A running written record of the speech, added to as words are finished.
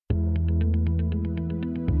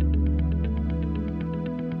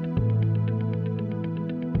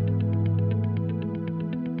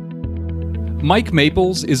Mike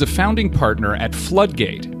Maples is a founding partner at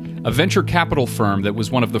Floodgate, a venture capital firm that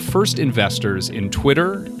was one of the first investors in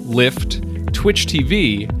Twitter, Lyft, Twitch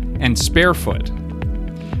TV, and Sparefoot.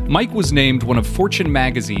 Mike was named one of Fortune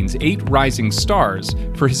magazine's 8 rising stars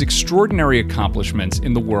for his extraordinary accomplishments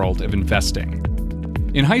in the world of investing.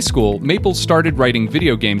 In high school, Maples started writing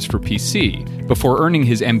video games for PC before earning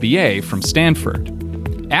his MBA from Stanford.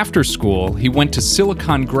 After school, he went to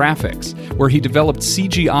Silicon Graphics, where he developed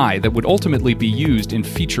CGI that would ultimately be used in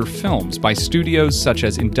feature films by studios such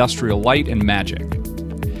as Industrial Light and Magic.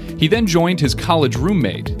 He then joined his college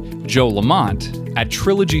roommate, Joe Lamont, at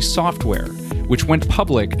Trilogy Software, which went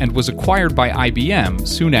public and was acquired by IBM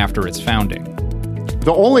soon after its founding.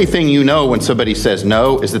 The only thing you know when somebody says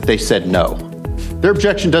no is that they said no. Their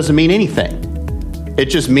objection doesn't mean anything. It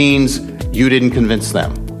just means you didn't convince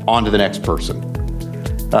them. On to the next person.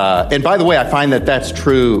 And by the way, I find that that's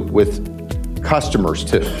true with customers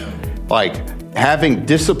too. Like having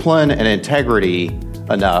discipline and integrity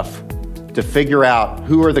enough to figure out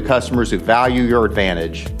who are the customers who value your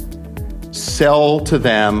advantage, sell to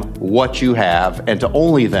them what you have and to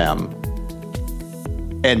only them,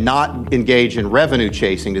 and not engage in revenue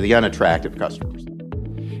chasing to the unattractive customers.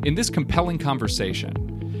 In this compelling conversation,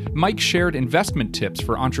 Mike shared investment tips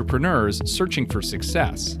for entrepreneurs searching for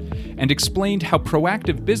success and explained how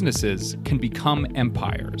proactive businesses can become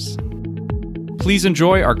empires. Please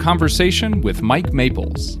enjoy our conversation with Mike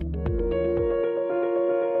Maples.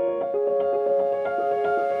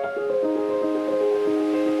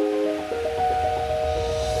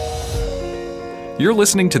 You're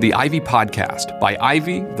listening to the Ivy Podcast by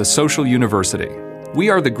Ivy, the Social University. We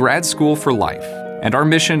are the grad school for life, and our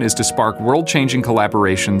mission is to spark world-changing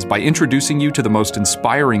collaborations by introducing you to the most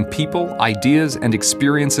inspiring people, ideas, and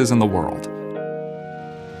experiences in the world.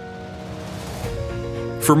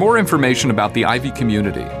 For more information about the Ivy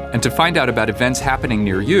community and to find out about events happening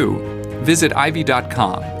near you, visit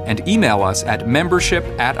ivy.com and email us at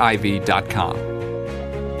membership@ivy.com.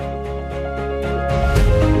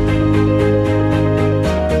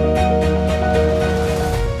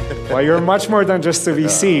 Well, you're much more than just a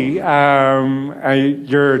VC.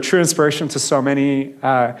 You're a true inspiration to so many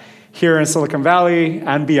here in Silicon Valley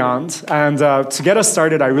and beyond. And to get us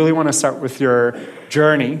started, I really want to start with your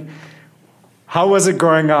journey. How was it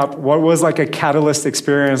growing up? What was like a catalyst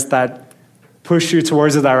experience that pushed you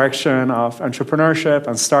towards the direction of entrepreneurship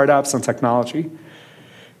and startups and technology?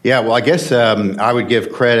 Yeah, well, I guess I would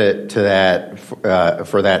give credit to that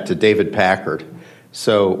for that to David Packard.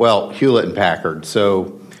 Hewlett and Packard.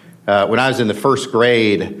 When I was in the first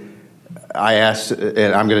grade, I asked,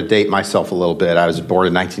 and I'm going to date myself a little bit. I was born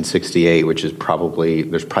in 1968, which is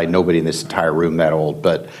there's probably nobody in this entire room that old,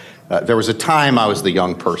 but there was a time I was the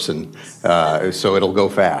young person, so it'll go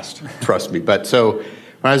fast, trust me. But so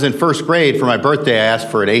when I was in first grade, for my birthday, I asked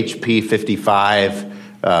for an HP 55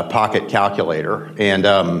 pocket calculator. And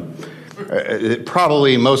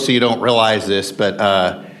probably most of you don't realize this, but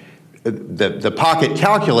the pocket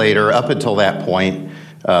calculator, up until that point,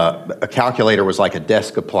 a calculator was like a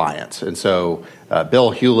desk appliance. And so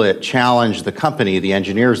Bill Hewlett challenged the company, the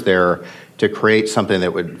engineers there, to create something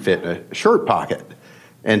that would fit in a shirt pocket.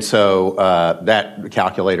 And so that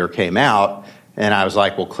calculator came out, and I was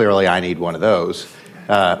like, well, clearly I need one of those.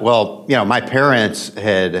 My parents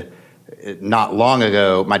had, not long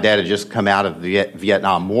ago, my dad had just come out of the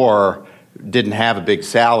Vietnam War, didn't have a big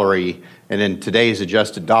salary, and in today's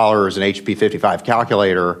adjusted dollars, an HP 55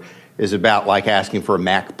 calculator is about like asking for a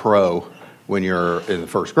Mac Pro when you're in the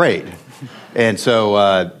first grade. And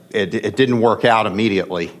so it didn't work out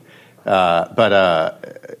immediately. But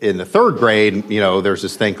in the third grade, there's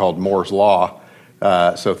this thing called Moore's Law.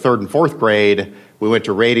 So third and fourth grade, we went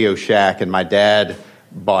to Radio Shack, and my dad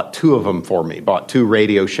bought 2 of them for me, bought 2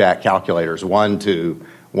 Radio Shack calculators, one to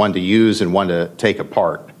use and one to take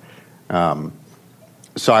apart.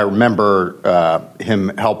 So I remember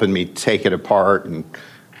him helping me take it apart, and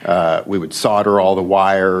we would solder all the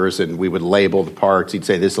wires, and we would label the parts. He'd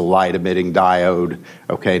say, this is a light-emitting diode.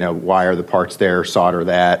 Okay, now wire the parts there, solder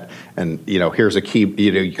that. And, here's a key.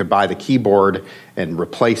 You could buy the keyboard and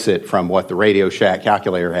replace it from what the Radio Shack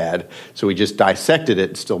calculator had. So we just dissected it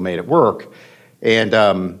and still made it work. And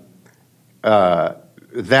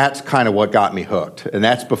that's kind of what got me hooked. And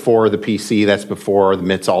that's before the PC. That's before the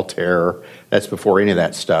MITS Altair. That's before any of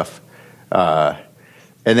that stuff.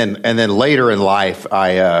 And then later in life, when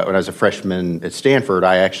I was a freshman at Stanford,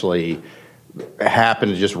 I actually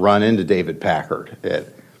happened to just run into David Packard at,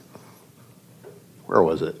 where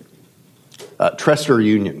was it? Trestor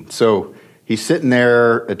Union. So he's sitting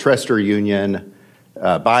there at Trestor Union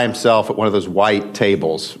by himself at one of those white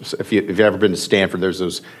tables. If you've ever been to Stanford, there's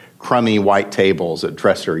those crummy white tables at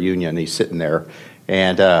Dresser Union. He's sitting there,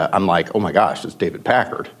 and I'm like, oh my gosh, it's David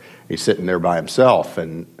Packard. He's sitting there by himself,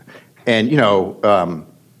 and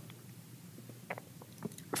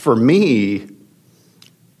for me,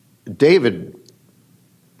 David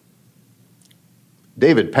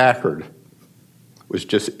Packard was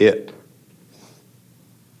just it.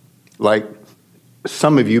 Like,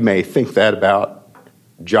 some of you may think that about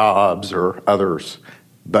Jobs or others,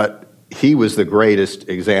 but he was the greatest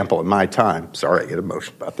example in my time. Sorry, I get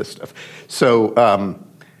emotional about this stuff. So,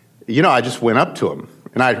 I just went up to him,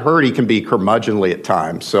 and I'd heard he can be curmudgeonly at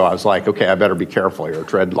times, so I was like, okay, I better be careful here,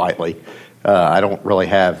 tread lightly. I don't really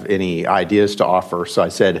have any ideas to offer, so I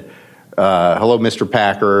said, hello, Mr.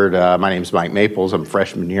 Packard. My name's Mike Maples. I'm a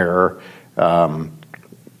freshman here. What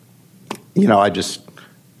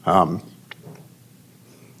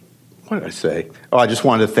did I say? Oh, I just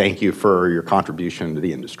wanted to thank you for your contribution to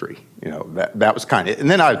the industry. That was kind of it.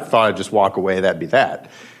 And then I thought I'd just walk away, that'd be that.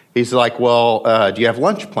 He's like, well, do you have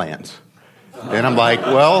lunch plans? And I'm like,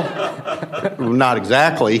 well, not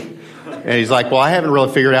exactly. And he's like, well, I haven't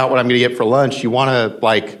really figured out what I'm going to get for lunch. You want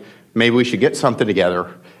to, maybe we should get something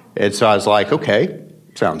together. And so I was like, okay,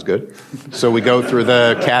 sounds good. So we go through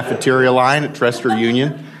the cafeteria line at Dresser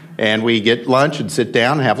Union, and we get lunch and sit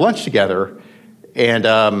down and have lunch together. And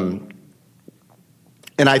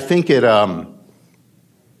I think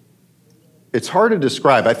it's hard to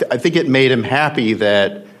describe. I think it made him happy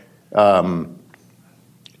that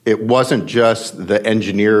it wasn't just the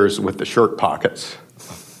engineers with the shirt pockets.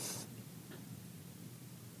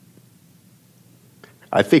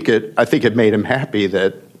 I think it made him happy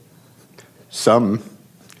that some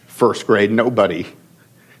first grade nobody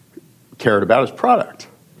cared about his product.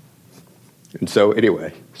 And so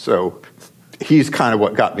anyway, he's kind of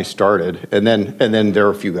what got me started, and then there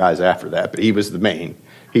were a few guys after that, but he was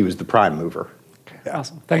the prime mover. Yeah.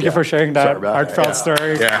 Awesome. Thank you for sharing that heartfelt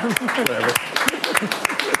story. Yeah, whatever.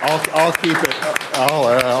 I'll keep it.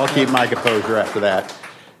 I'll keep my composure after that.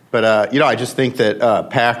 But I just think that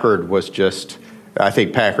Packard was just. I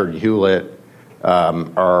think Packard and Hewlett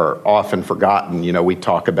are often forgotten. We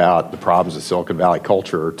talk about the problems of Silicon Valley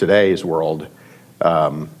culture, today's world.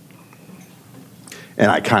 And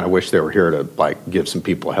I kind of wish they were here to give some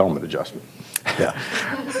people a helmet adjustment. Yeah,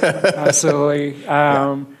 absolutely.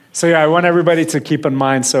 So I want everybody to keep in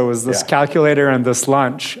mind. So it was this calculator and this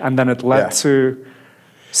lunch, and then it led to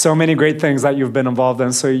so many great things that you've been involved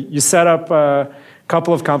in. So you set up a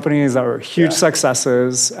couple of companies that were huge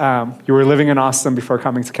successes. You were living in Austin before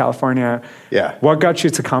coming to California. Yeah. What got you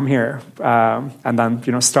to come here and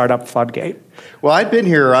then start up Floodgate? Well, I'd been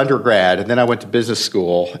here undergrad, and then I went to business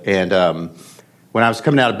school, and when I was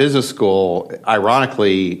coming out of business school,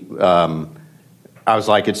 ironically, I was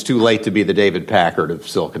like, it's too late to be the David Packard of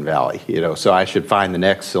Silicon Valley, so I should find the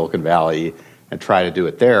next Silicon Valley and try to do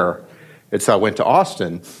it there. And so I went to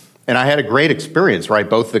Austin, and I had a great experience, right?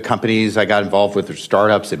 Both of the companies I got involved with were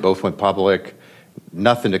startups. They both went public,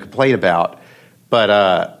 nothing to complain about. But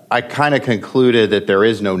I kind of concluded that there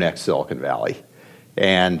is no next Silicon Valley,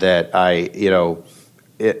 and that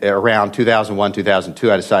around 2001,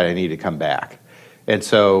 2002, I decided I needed to come back. And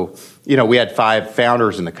so, we had 5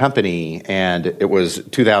 founders in the company, and it was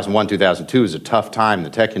 2001, 2002 was a tough time in the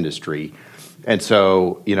tech industry. And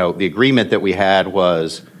so, the agreement that we had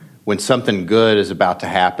was when something good is about to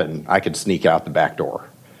happen, I could sneak out the back door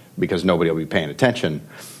because nobody will be paying attention.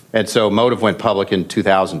 And so Motive went public in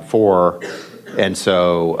 2004, and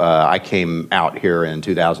so I came out here in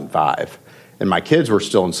 2005. And my kids were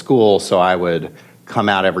still in school, so I would come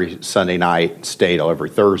out every Sunday night, stay till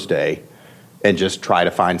every Thursday, and just try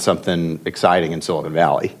to find something exciting in Silicon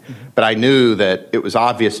Valley. Mm-hmm. But I knew that it was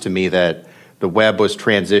obvious to me that the web was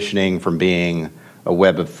transitioning from being a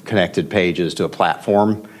web of connected pages to a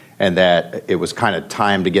platform, and that it was kind of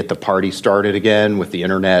time to get the party started again with the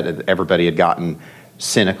internet. Everybody had gotten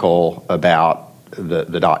cynical about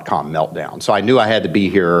the dot-com meltdown. So I knew I had to be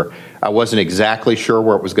here. I wasn't exactly sure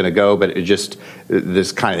where it was going to go, but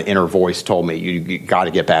this kind of inner voice told me, you got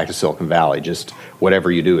to get back to Silicon Valley. Just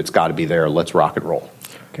whatever you do, it's got to be there. Let's rock and roll.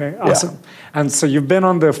 Okay, awesome. Yeah. And so you've been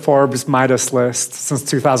on the Forbes Midas list since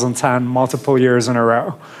 2010, multiple years in a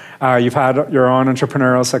row. You've had your own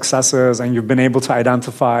entrepreneurial successes, and you've been able to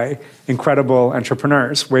identify incredible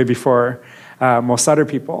entrepreneurs way before most other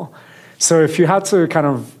people. So if you had to kind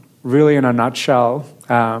of really, in a nutshell,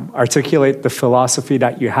 articulate the philosophy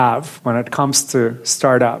that you have when it comes to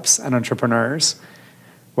startups and entrepreneurs,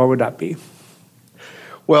 what would that be?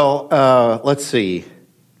 Well, let's see.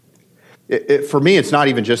 For me, it's not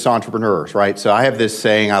even just entrepreneurs, right? So I have this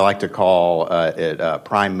saying I like to call it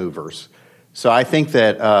prime movers. So I think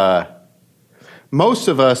that most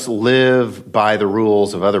of us live by the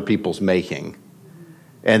rules of other people's making.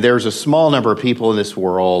 And there's a small number of people in this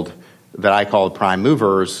world that I call prime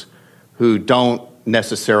movers who don't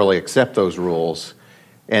necessarily accept those rules.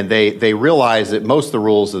 And they realize that most of the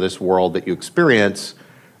rules of this world that you experience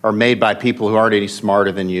are made by people who aren't any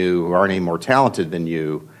smarter than you, who aren't any more talented than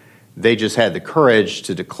you. They just had the courage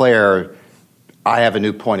to declare, I have a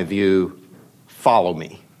new point of view, follow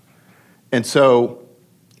me. And so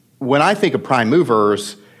when I think of prime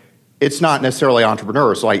movers, it's not necessarily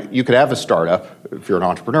entrepreneurs. Like, you could have a startup if you're an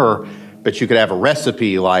entrepreneur, but you could have a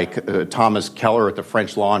recipe like Thomas Keller at the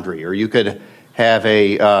French Laundry, or you could have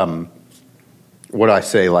a,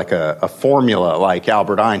 like a formula like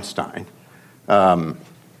Albert Einstein.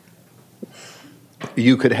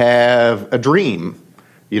 You could have a dream,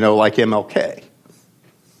 like MLK.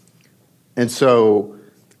 And so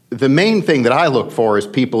the main thing that I look for is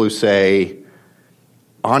people who say,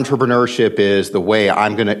 entrepreneurship is the way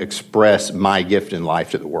I'm going to express my gift in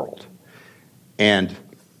life to the world. And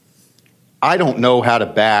I don't know how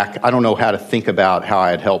to think about how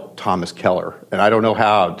I'd help Thomas Keller. And I don't know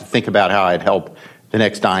how to think about how I'd help the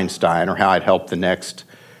next Einstein or how I'd help the next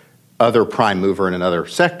other prime mover in another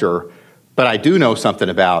sector. But I do know something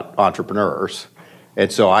about entrepreneurs.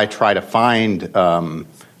 And so I try to find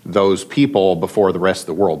those people before the rest of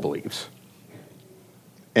the world believes.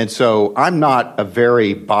 And so I'm not a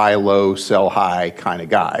very buy low, sell high kind of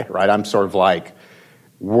guy, right? I'm sort of like,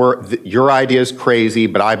 your idea is crazy,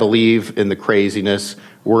 but I believe in the craziness.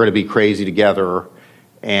 We're going to be crazy together.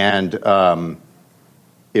 And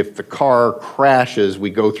if the car crashes,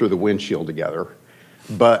 we go through the windshield together.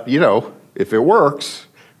 But, if it works,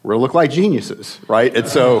 we're going to look like geniuses, right? And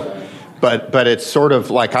so, but it's sort of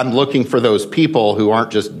like I'm looking for those people who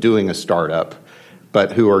aren't just doing a startup,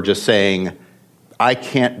 but who are just saying, I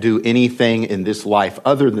can't do anything in this life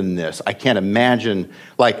other than this. I can't imagine,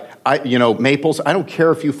 Maples, I don't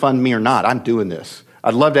care if you fund me or not. I'm doing this.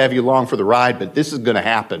 I'd love to have you along for the ride, but this is going to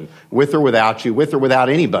happen with or without you, with or without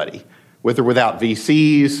anybody, with or without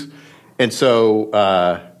VCs. And so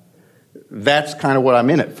that's kind of what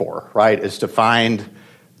I'm in it for, right, is to find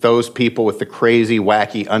those people with the crazy,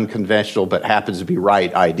 wacky, unconventional, but happens to be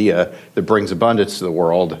right idea that brings abundance to the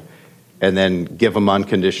world, and then give them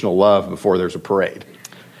unconditional love before there's a parade.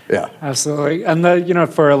 Yeah. Absolutely.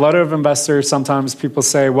 And for a lot of investors, sometimes people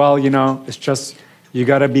say, well, it's just, you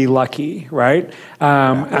got to be lucky, right?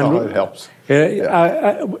 It helps.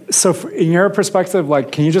 So in your perspective,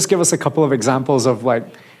 can you just give us a couple of examples of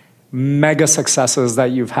mega successes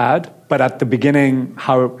that you've had, but at the beginning,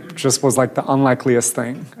 how it just was the unlikeliest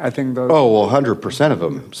thing? I think those. Oh, well, 100% of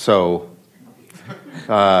them. So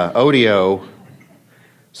Odeo.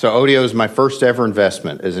 So Odeo is my first ever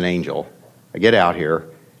investment as an angel. I get out here,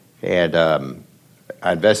 and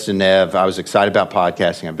I invest in Nev. I was excited about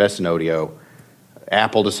podcasting. I invest in Odeo.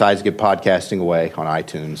 Apple decides to give podcasting away on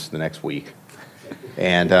iTunes the next week.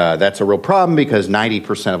 And that's a real problem because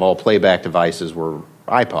 90% of all playback devices were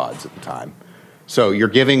iPods at the time. So you're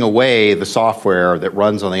giving away the software that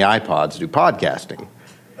runs on the iPods to do podcasting.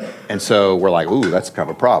 And so we're like, ooh, that's kind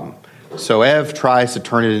of a problem. So Ev tries to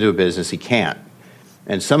turn it into a business. He can't.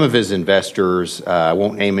 And some of his investors, I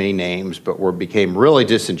won't name any names, but became really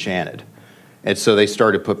disenchanted. And so they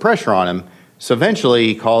started to put pressure on him. So eventually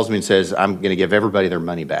he calls me and says, I'm going to give everybody their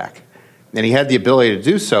money back. And he had the ability to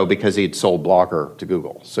do so because he had sold Blogger to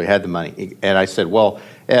Google. So he had the money. And I said, well,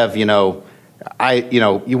 Ev, you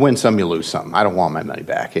win some, you lose some. I don't want my money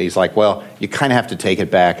back. And he's like, well, you kind of have to take it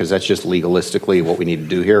back because that's just legalistically what we need to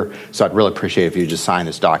do here. So I'd really appreciate it if you just sign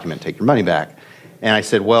this document and take your money back. And I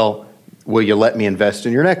said, well, will you let me invest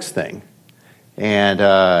in your next thing?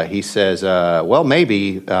 And he says, well,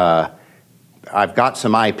 maybe. I've got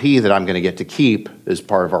some IP that I'm going to get to keep as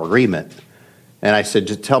part of our agreement. And I said,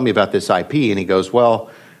 just tell me about this IP. And he goes, well,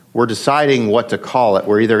 we're deciding what to call it.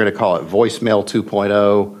 We're either going to call it Voicemail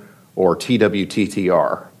 2.0 or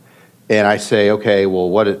TWTTR. And I say, okay, well,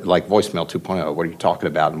 Voicemail 2.0, what are you talking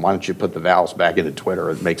about? And why don't you put the vowels back into Twitter?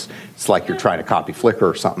 It's like you're trying to copy Flickr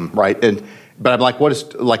or something, right? But I'm like, what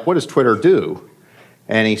does Twitter do?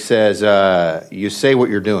 And he says, you say what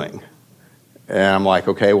you're doing. And I'm like,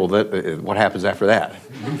 okay, well, what happens after that?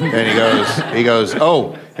 And he goes,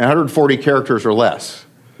 140 characters or less,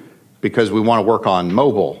 because we want to work on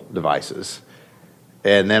mobile devices.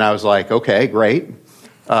 And then I was like, okay, great.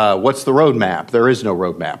 What's the roadmap? There is no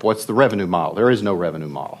roadmap. What's the revenue model? There is no revenue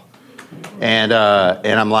model. And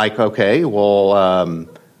I'm like, okay, well,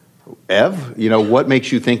 Ev, what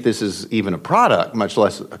makes you think this is even a product, much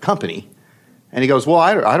less a company? And he goes, well,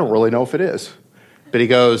 I don't really know if it is. But he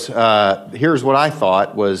goes, here's what I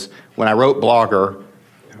thought was when I wrote Blogger,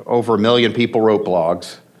 over 1 million people wrote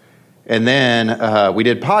blogs. And then we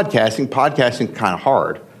did podcasting. Podcasting kind of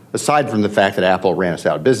hard. Aside from the fact that Apple ran us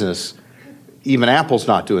out of business, even Apple's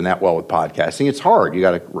not doing that well with podcasting. It's hard. You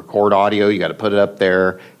got to record audio. You got to put it up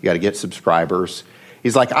there. You got to get subscribers.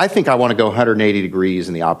 He's like, I think I want to go 180 degrees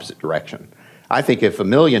in the opposite direction. I think if 1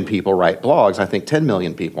 million people write blogs, I think 10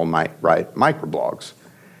 million people might write microblogs.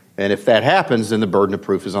 And if that happens, then the burden of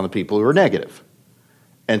proof is on the people who are negative.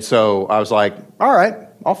 And so I was like, all right,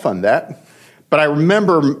 I'll fund that. But I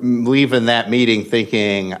remember leaving that meeting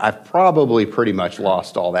thinking, I've probably pretty much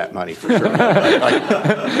lost all that money for sure.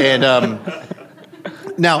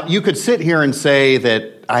 Now, you could sit here and say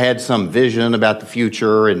that I had some vision about the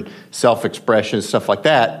future and self-expression and stuff like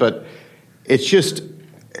that, but it's just,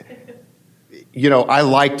 I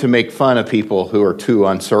like to make fun of people who are too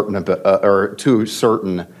uncertain or too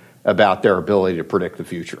certain about their ability to predict the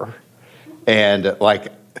future. And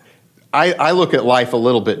I look at life a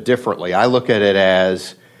little bit differently. I look at it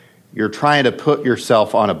as you're trying to put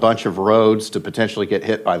yourself on a bunch of roads to potentially get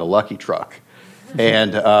hit by the lucky truck.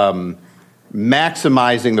 And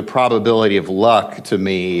maximizing the probability of luck to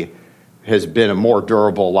me has been a more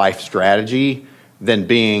durable life strategy than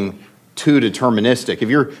being too deterministic.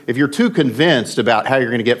 If you're too convinced about how you're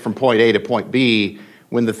going to get from point A to point B,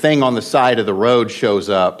 when the thing on the side of the road shows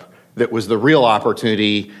up that was the real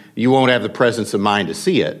opportunity, you won't have the presence of mind to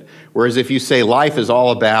see it. Whereas if you say life is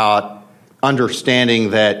all about understanding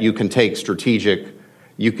that you can be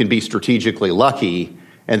strategically lucky,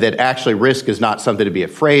 and that actually risk is not something to be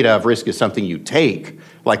afraid of, risk is something you take,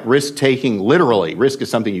 like risk taking literally, risk is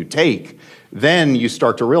something you take, then you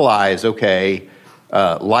start to realize, okay,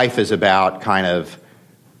 life is about kind of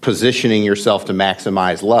positioning yourself to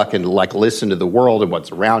maximize luck and listen to the world and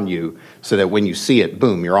what's around you so that when you see it,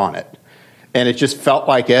 boom, you're on it. And it just felt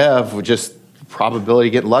like Ev, just probability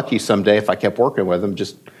of getting lucky someday if I kept working with him,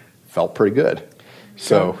 just felt pretty good.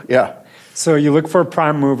 So, yeah. So you look for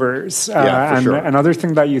prime movers. For sure. Another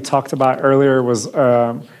thing that you talked about earlier was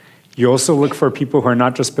you also look for people who are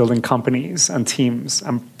not just building companies and teams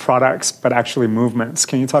and products, but actually movements.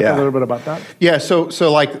 Can you talk a little bit about that? Yeah, so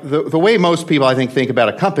the way most people, I think about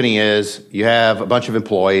a company is you have a bunch of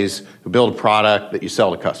employees who build a product that you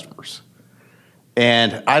sell to customers.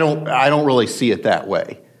 And I don't really see it that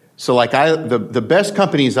way. So the best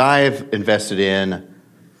companies I've invested in,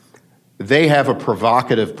 they have a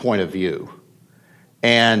provocative point of view.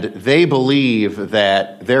 And they believe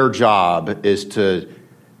that their job is to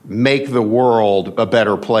make the world a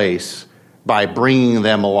better place by bringing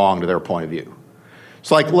them along to their point of view.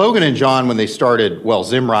 So Logan and John, when they started,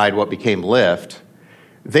 Zimride, what became Lyft,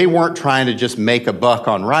 they weren't trying to just make a buck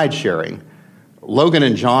on ride sharing. Logan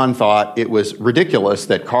and John thought it was ridiculous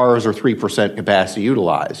that cars are 3% capacity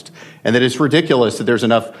utilized, and that it's ridiculous that there's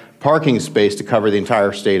enough parking space to cover the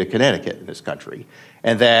entire state of Connecticut in this country,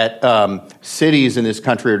 and that cities in this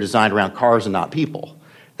country are designed around cars and not people.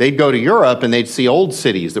 They'd go to Europe and they'd see old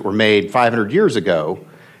cities that were made 500 years ago,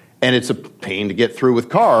 and it's a pain to get through with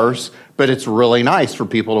cars, but it's really nice for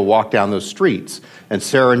people to walk down those streets and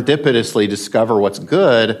serendipitously discover what's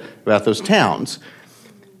good about those towns.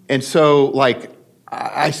 And so,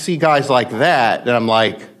 I see guys like that, and I'm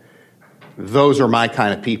like, those are my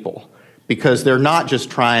kind of people. Because they're not just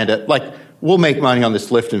trying to, we'll make money on this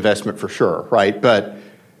Lyft investment for sure, right? But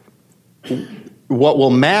what will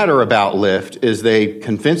matter about Lyft is they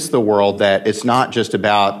convince the world that it's not just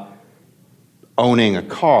about owning a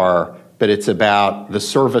car, but it's about the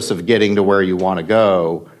service of getting to where you want to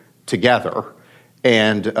go together.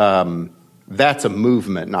 And that's a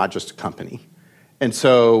movement, not just a company. And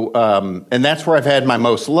so, and that's where I've had my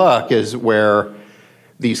most luck, is where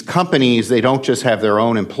these companies, they don't just have their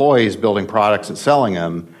own employees building products and selling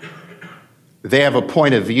them. They have a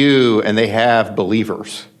point of view and they have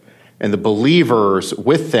believers. And the believers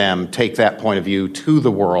with them take that point of view to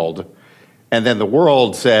the world. And then the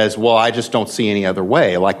world says, well, I just don't see any other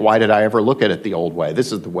way. Why did I ever look at it the old way?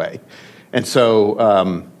 This is the way. And so,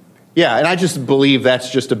 and I just believe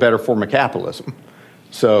that's just a better form of capitalism.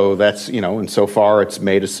 So that's, and so far it's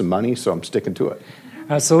made us some money, so I'm sticking to it.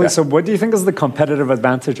 Absolutely. Yeah. So what do you think is the competitive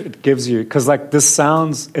advantage it gives you? Because this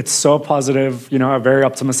sounds, it's so positive, a very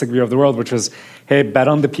optimistic view of the world, which is, hey, bet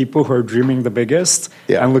on the people who are dreaming the biggest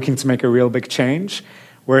and looking to make a real big change.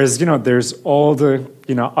 Whereas, there's all the,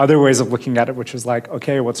 other ways of looking at it, which is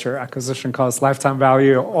okay, what's your acquisition cost, lifetime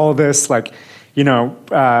value, all this,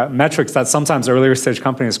 metrics that sometimes earlier stage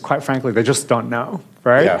companies, quite frankly, they just don't know,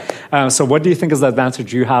 right? Yeah. So what do you think is the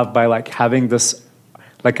advantage you have by having this,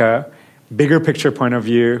 a bigger picture point of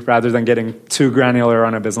view rather than getting too granular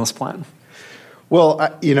on a business plan?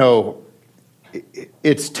 Well,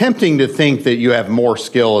 it's tempting to think that you have more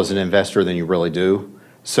skill as an investor than you really do.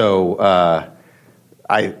 So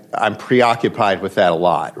I'm preoccupied with that a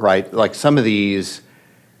lot, right? Like some of these,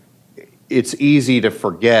 it's easy to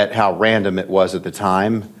forget how random it was at the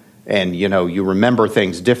time. And, you remember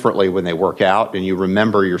things differently when they work out, and you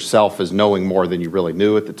remember yourself as knowing more than you really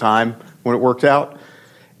knew at the time when it worked out.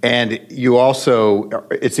 And you also,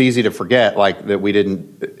 it's easy to forget, like, that we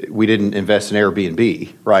didn't invest in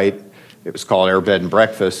Airbnb, right? It was called Air Bed and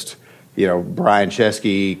Breakfast. Brian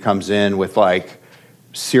Chesky comes in with, like,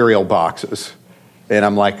 cereal boxes. And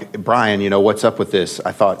I'm like, Brian, what's up with this?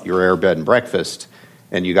 I thought you were Air Bed and Breakfast,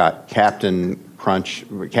 and you got Captain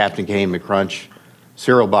Cane McCrunch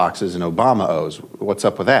cereal boxes and Obama O's. What's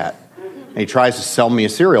up with that? And he tries to sell me a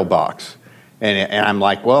cereal box. And I'm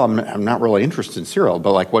like, well, I'm not really interested in cereal,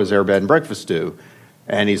 but like, what does Air Bed and Breakfast do?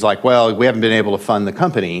 And he's like, well, we haven't been able to fund the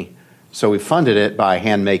company, so we funded it by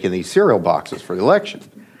hand making these cereal boxes for the election.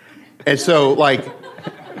 And so, like,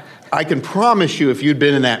 I can promise you, if you'd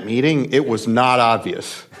been in that meeting, it was not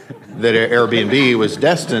obvious that Airbnb was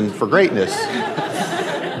destined for greatness.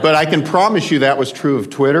 But I can promise you that was true of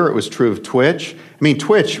Twitter. It was true of Twitch. I mean,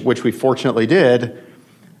 Twitch, which we fortunately did,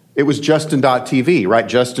 it was Justin.tv, right?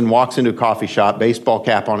 Justin walks into a coffee shop, baseball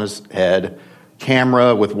cap on his head,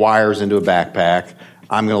 camera with wires into a backpack.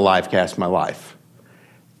 I'm going to live cast my life.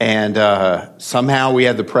 And somehow we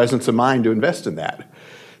had the presence of mind to invest in that.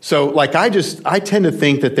 So, like, I tend to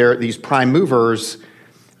think that these prime movers,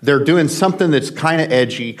 they're doing something that's kind of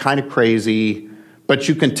edgy, kind of crazy, but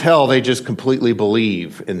you can tell they just completely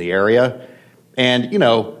believe in the area. And,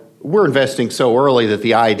 we're investing so early that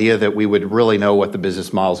the idea that we would really know what the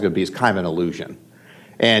business model is going to be is kind of an illusion.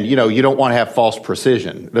 And, you don't want to have false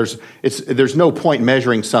precision. There's no point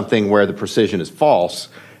measuring something where the precision is false,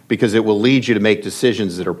 because it will lead you to make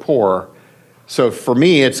decisions that are poor. So for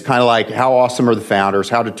me, it's kind of like, how awesome are the founders?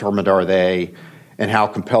 How determined are they? And how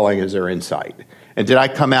compelling is their insight? And did I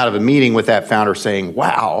come out of a meeting with that founder saying,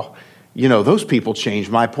 wow, those people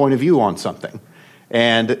changed my point of view on something?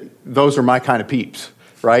 And those are my kind of peeps,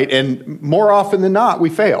 right? And more often than not, we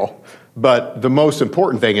fail. But the most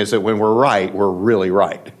important thing is that when we're right, we're really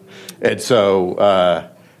right. And so,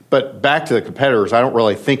 but back to the competitors, I don't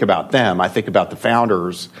really think about them. I think about the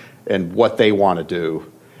founders and what they want to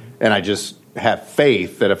do. And I just have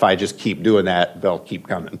faith that if I just keep doing that, they'll keep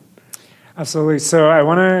coming. Absolutely. So I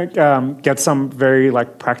want to get some very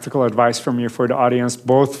practical advice from you for the audience,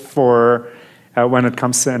 both for when it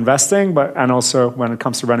comes to investing, and also when it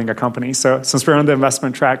comes to running a company. So since we're on the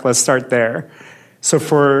investment track, let's start there. So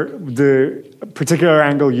for the particular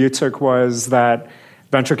angle you took was that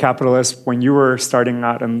venture capitalists, when you were starting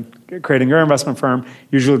out and creating your investment firm,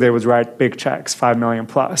 usually they would write big checks, $5 million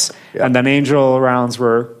plus. Yeah. And then angel rounds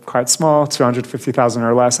were quite small, $250,000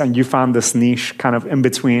 or less, and you found this niche kind of in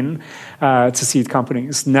between to seed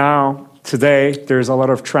companies. Now, today, there's a lot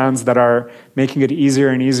of trends that are making it easier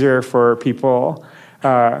and easier for people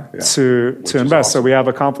to invest. Awesome. So we have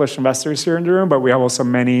accomplished investors here in the room, but we have also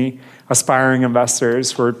many aspiring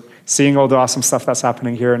investors who are seeing all the awesome stuff that's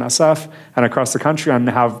happening here in SF and across the country, and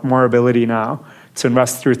have more ability now to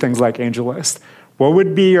invest through things like AngelList. What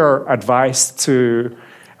would be your advice to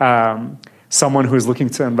someone who's looking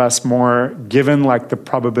to invest more, given the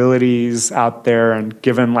probabilities out there and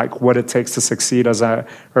given what it takes to succeed as an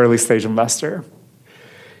early stage investor?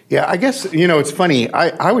 Yeah, I guess, it's funny.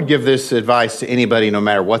 I would give this advice to anybody, no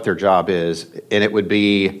matter what their job is, and it would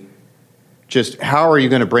be just, how are you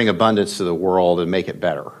going to bring abundance to the world and make it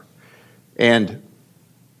better? And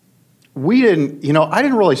I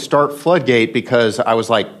didn't really start Floodgate because I was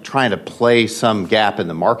trying to play some gap in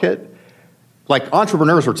the market.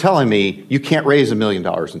 Entrepreneurs were telling me, you can't raise $1 million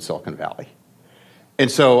in Silicon Valley. And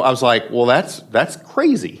so I was like, well, that's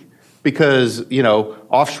crazy, because,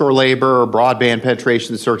 offshore labor, broadband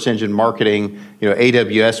penetration, search engine marketing,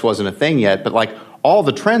 AWS wasn't a thing yet, but all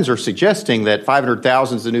the trends are suggesting that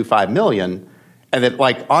 500,000 is the new 5 million, and that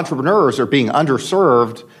entrepreneurs are being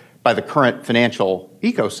underserved by the current financial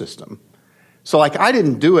ecosystem. So I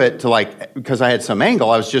didn't do it because I had some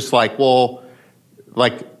angle. I was just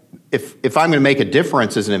if I'm going to make a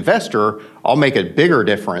difference as an investor, I'll make a bigger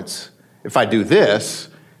difference if I do this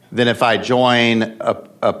than if I join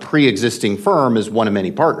a pre-existing firm as one of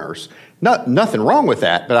many partners. Nothing wrong with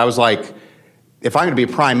that, but I was if I'm going to be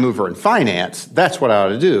a prime mover in finance, that's what I ought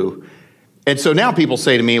to do. And so now people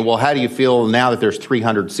say to me, well, how do you feel now that there's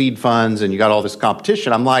 300 seed funds and you got all this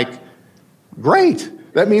competition? I'm like, great.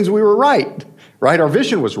 That means we were right? Our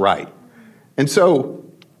vision was right. And so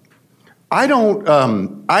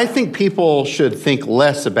I think people should think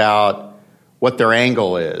less about what their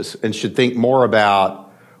angle is and should think more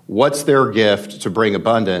about What's their gift to bring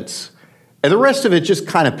abundance? And the rest of it just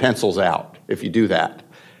kind of pencils out if you do that.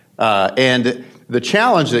 And the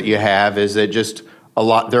challenge that you have is that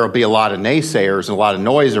there'll be a lot of naysayers and a lot of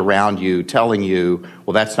noise around you telling you,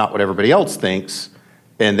 well, that's not what everybody else thinks.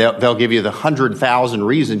 And they'll give you the 100,000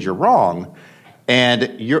 reasons you're wrong.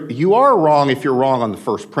 And you are wrong if you're wrong on the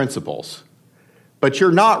first principles. But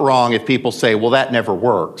you're not wrong if people say, well, that never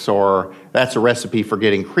works, or that's a recipe for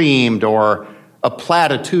getting creamed, or a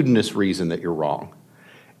platitudinous reason that you're wrong.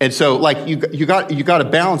 And so, like, you got to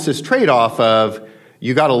balance this trade-off of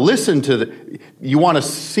you got to listen to you want to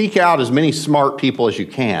seek out as many smart people as you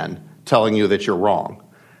can telling you that you're wrong,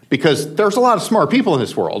 because there's a lot of smart people in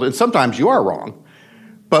this world, and sometimes you are wrong.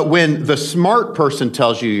 But when the smart person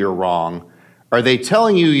tells you you're wrong, are they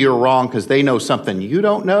telling you you're wrong because they know something you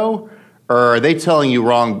don't know? Or are they telling you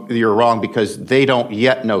you're wrong because they don't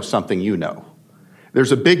yet know something you know?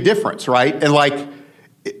 There's a big difference, right? And like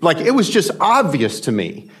it was just obvious to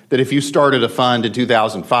me that if you started a fund in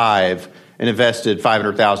 2005 and invested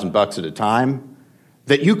 $500,000 at a time,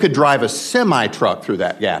 that you could drive a semi-truck through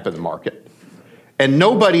that gap in the market. And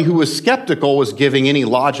nobody who was skeptical was giving any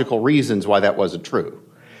logical reasons why that wasn't true.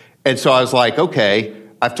 And so I was like, okay,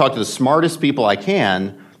 I've talked to the smartest people I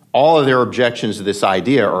can. All of their objections to this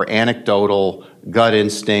idea are anecdotal, gut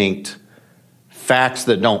instinct, facts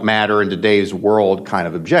that don't matter in today's world kind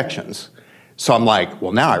of objections. So I'm like,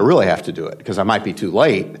 well, now I really have to do it because I might be too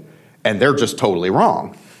late, and they're just totally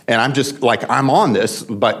wrong. And I'm just like, I'm on this,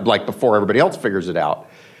 but like before everybody else figures it out.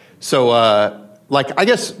 So I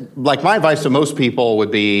guess my advice to most people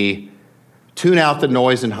would be tune out the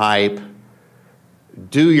noise and hype,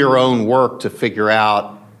 do your own work to figure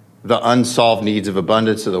out the unsolved needs of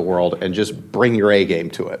abundance of the world, and just bring your A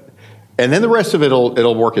game to it. And then the rest of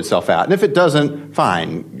it'll work itself out. And if it doesn't,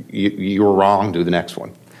 fine. You were wrong, do the next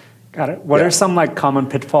one. Got it. What are some common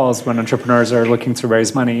pitfalls when entrepreneurs are looking to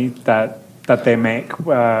raise money that they make?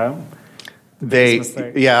 I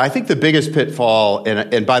think the biggest pitfall,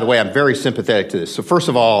 and by the way, I'm very sympathetic to this. So first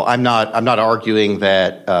of all, I'm not arguing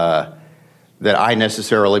that I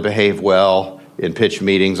necessarily behave well in pitch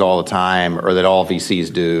meetings all the time, or that all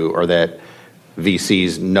VCs do, or that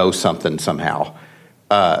VCs know something somehow.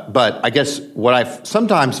 But I guess what I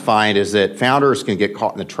sometimes find is that founders can get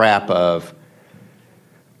caught in the trap of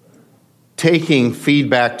taking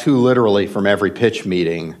feedback too literally from every pitch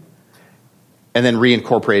meeting and then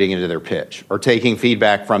reincorporating it into their pitch, or taking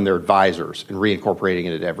feedback from their advisors and reincorporating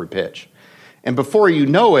it into every pitch. And before you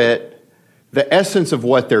know it, the essence of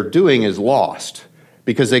what they're doing is lost,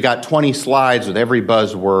 because they got 20 slides with every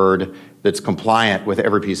buzzword that's compliant with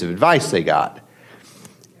every piece of advice they got.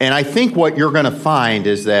 And I think what you're going to find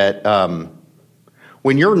is that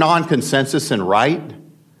when you're non-consensus and right,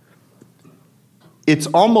 it's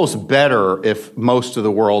almost better if most of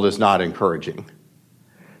the world is not encouraging.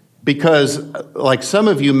 Because some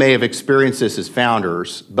of you may have experienced this as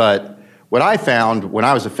founders, but what I found when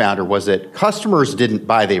I was a founder was that customers didn't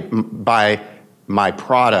buy my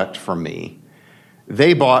product from me.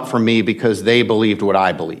 They bought from me because they believed what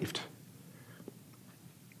I believed.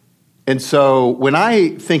 And so when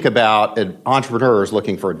I think about entrepreneurs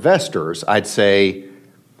looking for investors, I'd say,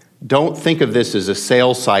 don't think of this as a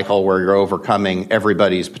sales cycle where you're overcoming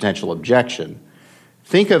everybody's potential objection.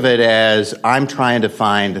 Think of it as I'm trying to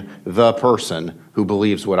find the person who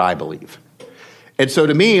believes what I believe. And so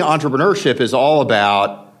to me, entrepreneurship is all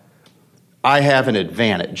about, I have an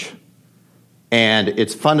advantage, and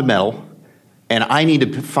it's fundamental. And I need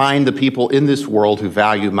to find the people in this world who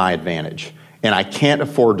value my advantage. And I can't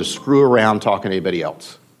afford to screw around talking to anybody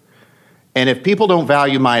else. And if people don't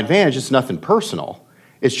value my advantage, it's nothing personal.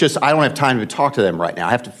 It's just I don't have time to talk to them right now.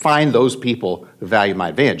 I have to find those people who value my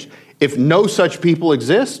advantage. If no such people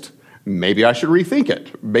exist, maybe I should rethink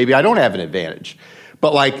it. Maybe I don't have an advantage.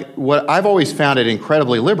 But what I've always found it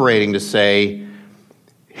incredibly liberating to say,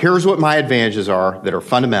 here's what my advantages are that are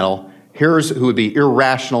fundamental. Here's who would be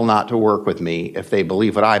irrational not to work with me if they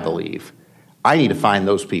believe what I believe. I need to find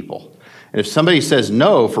those people. And if somebody says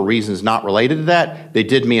no for reasons not related to that, they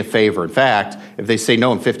did me a favor. In fact, if they say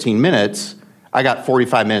no in 15 minutes, I got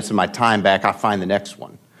 45 minutes of my time back, I'll find the next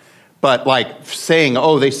one. But saying,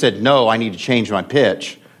 oh, they said no, I need to change my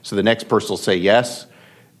pitch, so the next person will say yes,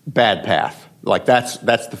 bad path. That's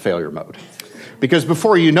the failure mode. Because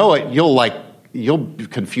before you know it, you'll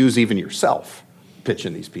confuse even yourself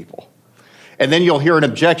pitching these people. And then you'll hear an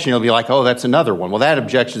objection, you'll be like, oh, that's another one. Well, that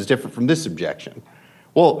objection is different from this objection.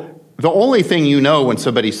 Well, the only thing you know when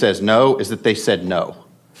somebody says no is that they said no.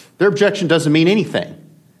 Their objection doesn't mean anything.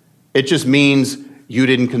 It just means you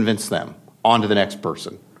didn't convince them. On to the next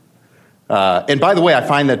person. And by the way, I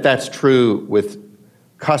find that that's true with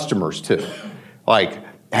customers too. Like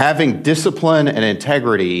having discipline and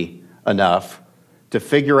integrity enough to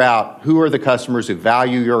figure out who are the customers who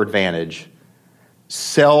value your advantage,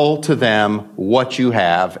 sell to them what you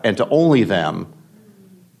have and to only them,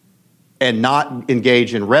 and not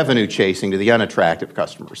engage in revenue chasing to the unattractive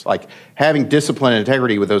customers. Like having discipline and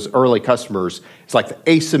integrity with those early customers is like the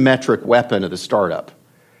asymmetric weapon of the startup.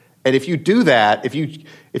 And if you do that, if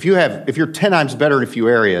you're 10 times better in a few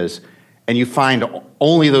areas and you find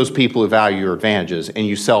only those people who value your advantages and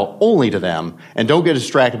you sell only to them and don't get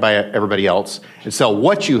distracted by everybody else and sell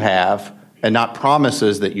what you have and not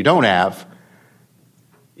promises that you don't have,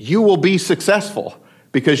 you will be successful.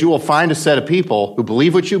 Because you will find a set of people who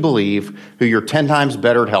believe what you believe, who you're 10 times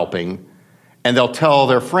better at helping, and they'll tell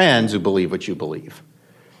their friends who believe what you believe.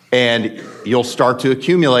 And you'll start to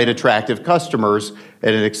accumulate attractive customers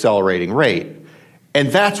at an accelerating rate. And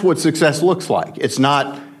that's what success looks like. It's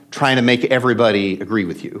not trying to make everybody agree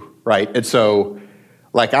with you, right? And so,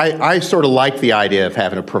 like, I sort of like the idea of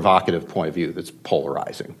having a provocative point of view that's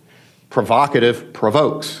polarizing. Provocative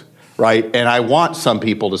provokes, right? And I want some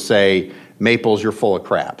people to say, Maples, you're full of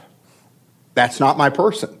crap. That's not my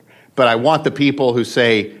person. But I want the people who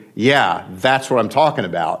say, yeah, that's what I'm talking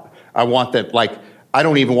about. I want that, like, I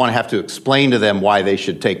don't even want to have to explain to them why they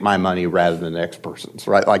should take my money rather than the next person's,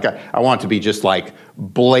 right? Like, I want it to be just, like,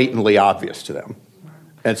 blatantly obvious to them.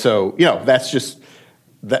 And so, that's just,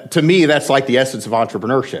 to me, that's like the essence of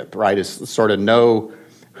entrepreneurship, right? Is sort of know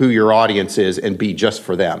who your audience is and be just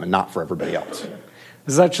for them and not for everybody else.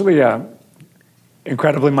 This is actually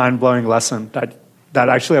incredibly mind-blowing lesson that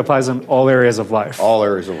actually applies in all areas of life. All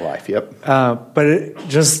areas of life, yep. But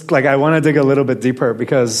I want to dig a little bit deeper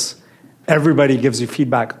because everybody gives you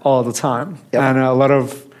feedback all the time. Yep. And a lot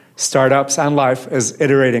of startups and life is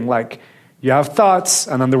iterating. Like you have thoughts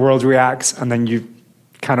and then the world reacts and then you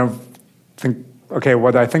kind of think, okay,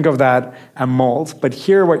 what do I think of that and mold. But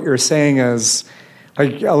here what you're saying is,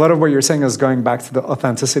 like a lot of what you're saying is going back to the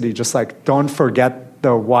authenticity, just like don't forget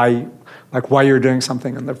the why, like why you're doing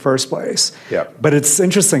something in the first place. Yeah. But it's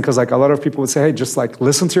interesting because like a lot of people would say, hey, just like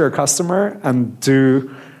listen to your customer and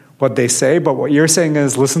do what they say. But what you're saying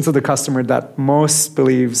is listen to the customer that most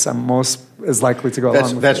believes and most is likely to go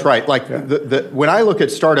along with. That's right. Like when I look at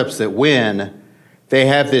startups that win, they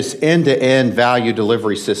have this end-to-end value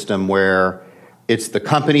delivery system where it's the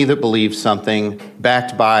company that believes something,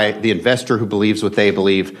 backed by the investor who believes what they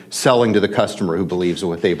believe, selling to the customer who believes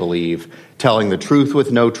what they believe, telling the truth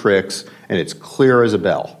with no tricks, and it's clear as a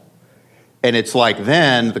bell. And it's like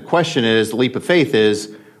then the question is, the leap of faith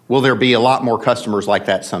is, will there be a lot more customers like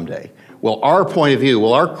that someday? Will our point of view,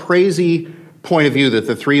 will our crazy point of view that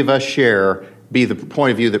the three of us share be the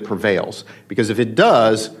point of view that prevails? Because if it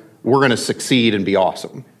does, we're going to succeed and be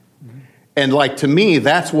awesome. And like to me,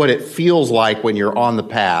 that's what it feels like when you're on the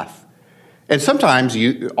path. And sometimes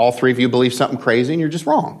all three of you believe something crazy and you're just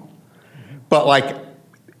wrong. But like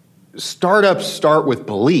startups start with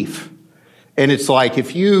belief. And it's like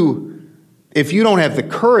if you don't have the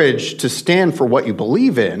courage to stand for what you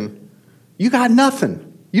believe in, you got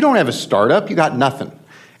nothing. You don't have a startup, you got nothing.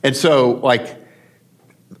 And so like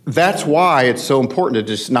that's why it's so important to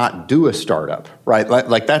just not do a startup, right?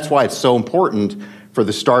 Like that's why it's so important for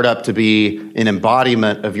the startup to be an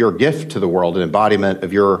embodiment of your gift to the world, an embodiment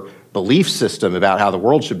of your belief system about how the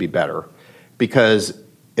world should be better, because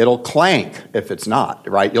it'll clank if it's not,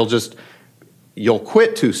 right? You'll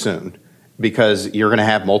quit too soon because you're going to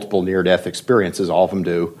have multiple near-death experiences, all of them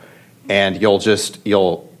do, and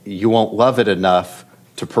you won't love it enough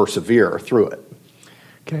to persevere through it.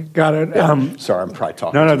 Okay, got it. Yeah. Sorry, I'm probably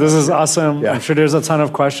talking. No, this is awesome. Yeah. I'm sure there's a ton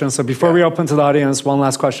of questions. So before we open to the audience, one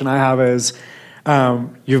last question I have is,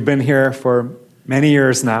 you've been here for many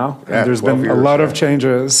years now, and there's been a lot of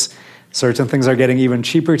changes. Certain things are getting even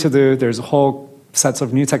cheaper to do. There's a whole sets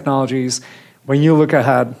of new technologies. When you look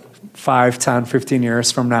ahead 5, 10, 15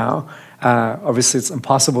 years from now, obviously it's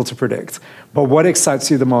impossible to predict. But what excites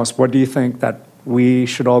you the most? What do you think that we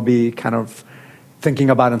should all be kind of thinking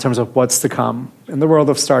about in terms of what's to come in the world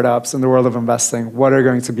of startups, in the world of investing? What are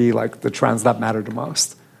going to be like the trends that matter the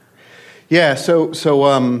most? Yeah, so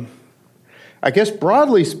I guess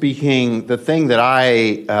broadly speaking, the thing that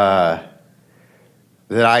I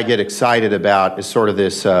get excited about is sort of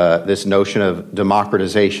this notion of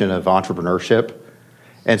democratization of entrepreneurship.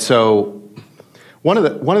 And so one of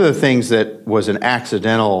the things that was an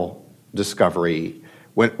accidental discovery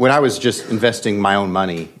when I was just investing my own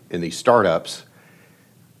money in these startups,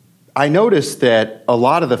 I noticed that a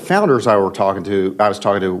lot of the founders I was talking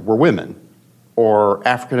to were women or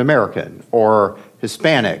African American or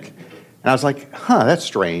Hispanic. And I was like, that's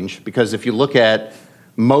strange, because if you look at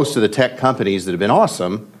most of the tech companies that have been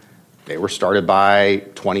awesome, they were started by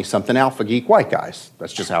 20-something alpha geek white guys.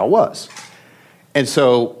 That's just how it was. And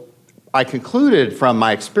so I concluded from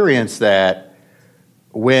my experience that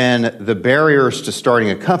when the barriers to starting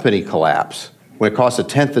a company collapse, when it costs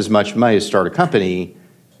 1/10 as much money to start a company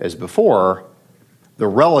as before, the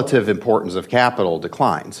relative importance of capital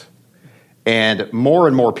declines. And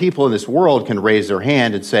more people in this world can raise their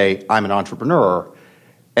hand and say, I'm an entrepreneur,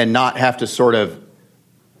 and not have to sort of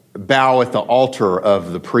bow at the altar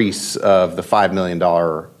of the priests of the $5 million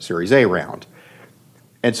Series A round.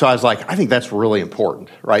 And so I was like, I think that's really important,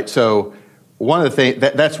 right? So one of the things,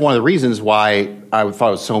 that's one of the reasons why I thought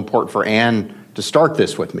it was so important for Ann to start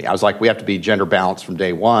this with me. I was like, we have to be gender balanced from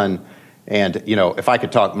day one. And, you know, if I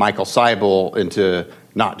could talk Michael Seibel into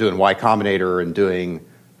not doing Y Combinator and doing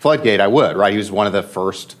Floodgate, I would, right? He was one of the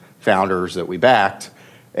first founders that we backed.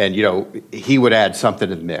 And, you know, he would add something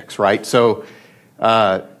to the mix, right? So,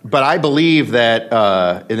 but I believe that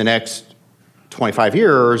in the next 25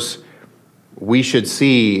 years, we should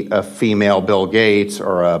see a female Bill Gates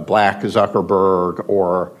or a black Zuckerberg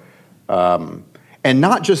or, and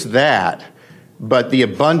not just that, but the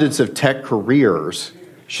abundance of tech careers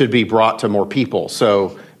should be brought to more people.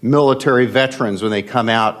 So military veterans, when they come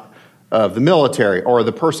out of the military, or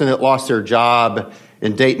the person that lost their job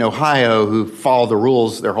in Dayton, Ohio, who followed the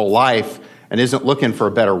rules their whole life and isn't looking for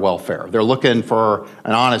a better welfare. They're looking for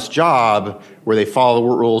an honest job where they follow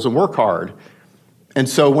the rules and work hard. And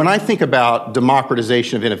so when I think about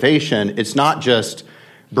democratization of innovation, it's not just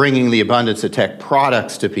bringing the abundance of tech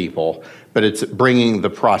products to people, but it's bringing the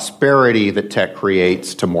prosperity that tech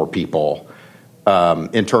creates to more people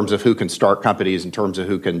in terms of who can start companies, in terms of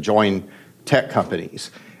who can join tech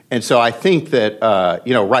companies. And so I think that,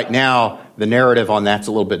 you know, right now, the narrative on that's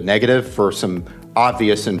a little bit negative for some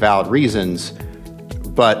obvious and valid reasons.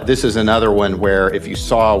 But this is another one where if you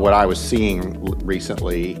saw what I was seeing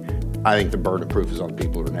recently, I think the burden of proof is on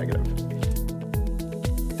people who are negative.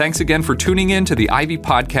 Thanks again for tuning in to the Ivy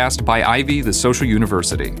Podcast by Ivy, the Social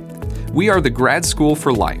University. We are the grad school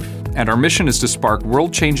for life, and our mission is to spark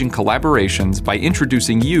world-changing collaborations by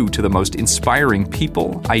introducing you to the most inspiring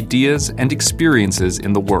people, ideas, and experiences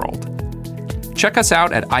in the world. Check us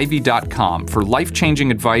out at ivy.com for life-changing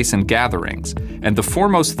advice and gatherings, and the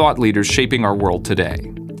foremost thought leaders shaping our world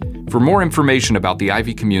today. For more information about the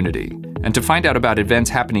Ivy community, and to find out about events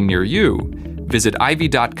happening near you, visit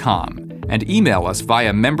ivy.com and email us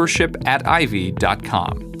via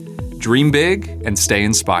membership@ivy.com. Dream big and stay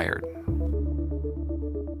inspired.